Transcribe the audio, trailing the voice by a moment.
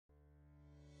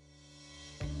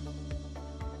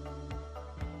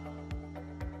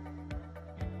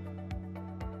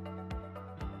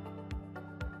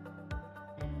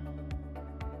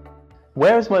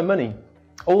Where is my money?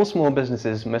 All small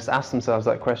businesses must ask themselves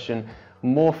that question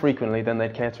more frequently than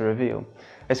they'd care to reveal,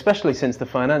 especially since the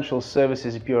Financial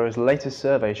Services Bureau's latest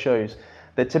survey shows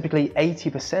that typically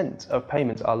 80% of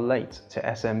payments are late to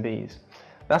SMBs.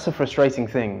 That's a frustrating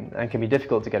thing and can be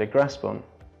difficult to get a grasp on.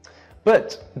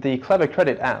 But the Clever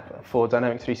Credit app for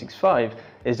Dynamics 365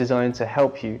 is designed to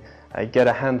help you get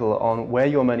a handle on where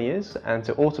your money is and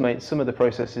to automate some of the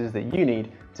processes that you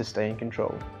need to stay in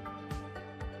control.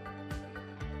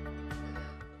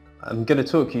 I'm going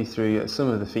to talk you through some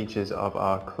of the features of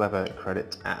our Clever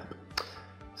Credit app.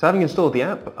 So having installed the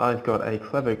app, I've got a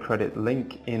Clever Credit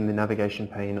link in the navigation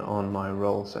pane on my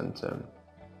Role Center.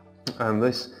 And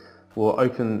this will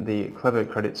open the Clever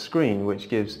Credit screen, which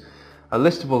gives a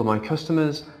list of all of my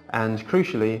customers and,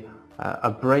 crucially, a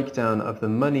breakdown of the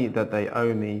money that they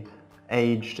owe me,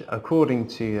 aged according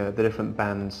to the different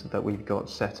bands that we've got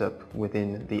set up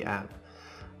within the app.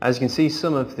 As you can see,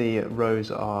 some of the rows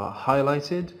are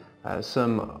highlighted,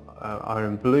 some are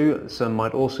in blue, some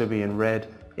might also be in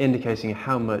red, indicating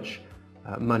how much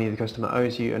money the customer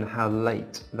owes you and how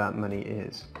late that money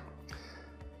is.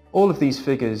 All of these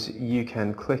figures you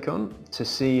can click on to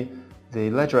see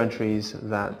the ledger entries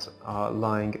that are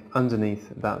lying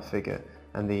underneath that figure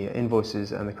and the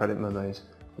invoices and the credit memos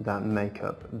that make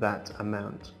up that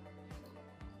amount.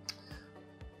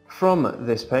 From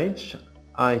this page,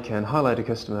 I can highlight a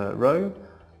customer row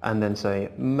and then say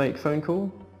make phone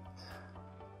call,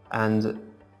 and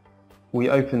we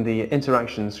open the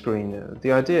interaction screen.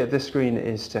 The idea of this screen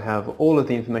is to have all of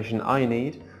the information I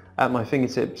need at my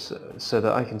fingertips so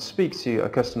that I can speak to a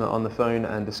customer on the phone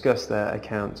and discuss their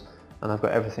account, and I've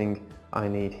got everything I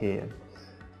need here.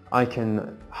 I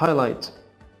can highlight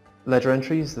ledger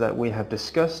entries that we have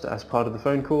discussed as part of the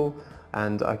phone call,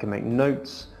 and I can make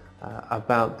notes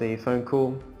about the phone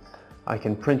call. I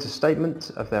can print a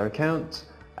statement of their account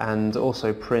and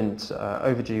also print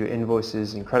overdue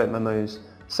invoices and credit memos,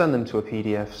 send them to a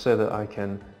PDF so that I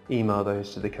can email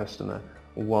those to the customer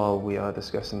while we are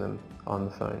discussing them on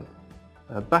the phone.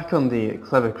 Back on the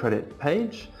Clever Credit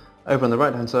page, over on the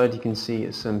right hand side you can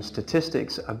see some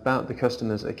statistics about the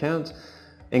customer's account,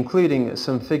 including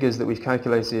some figures that we've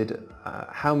calculated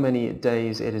how many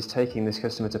days it is taking this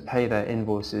customer to pay their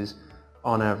invoices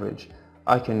on average.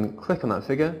 I can click on that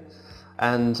figure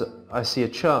and I see a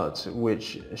chart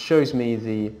which shows me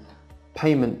the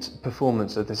payment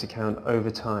performance of this account over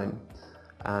time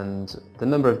and the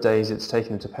number of days it's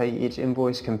taken them to pay each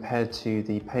invoice compared to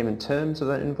the payment terms of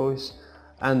that invoice,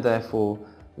 and therefore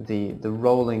the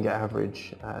rolling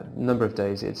average number of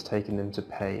days it's taken them to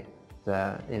pay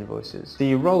their invoices.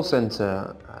 The Role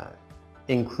Center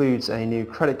includes a new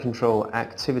credit control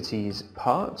activities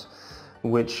part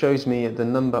which shows me the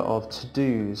number of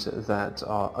to-dos that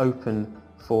are open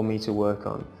for me to work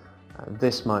on.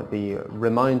 This might be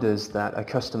reminders that a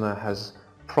customer has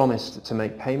promised to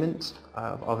make payment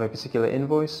of a particular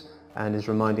invoice and is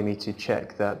reminding me to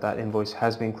check that that invoice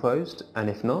has been closed, and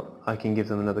if not, I can give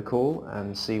them another call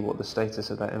and see what the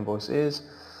status of that invoice is.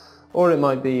 Or it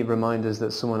might be reminders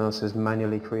that someone else has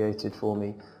manually created for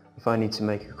me if I need to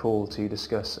make a call to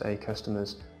discuss a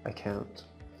customer's account.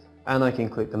 And I can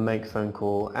click the Make Phone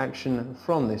Call action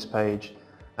from this page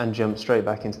and jump straight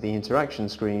back into the interaction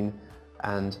screen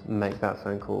and make that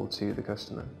phone call to the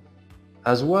customer.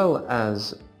 As well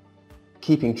as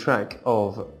keeping track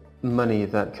of money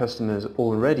that customers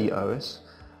already owe us,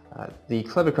 the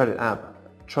Clever Credit app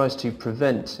tries to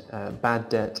prevent bad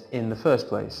debt in the first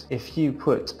place. If you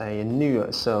put a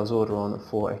new sales order on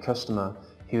for a customer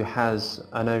who has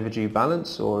an overdue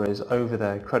balance or is over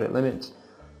their credit limit,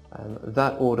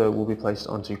 that order will be placed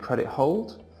onto credit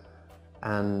hold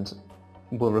and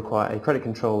will require a credit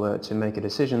controller to make a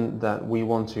decision that we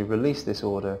want to release this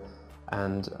order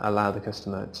and allow the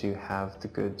customer to have the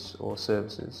goods or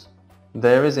services.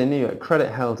 There is a new credit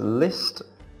held list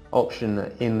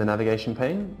option in the navigation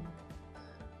pane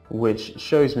which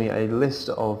shows me a list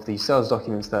of the sales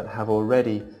documents that have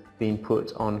already been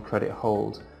put on credit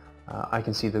hold. I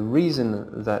can see the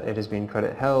reason that it has been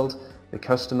credit held, the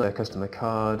customer, customer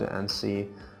card, and see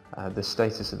the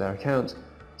status of their account,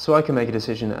 so I can make a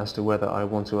decision as to whether I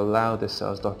want to allow this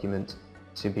sales document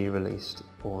to be released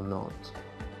or not.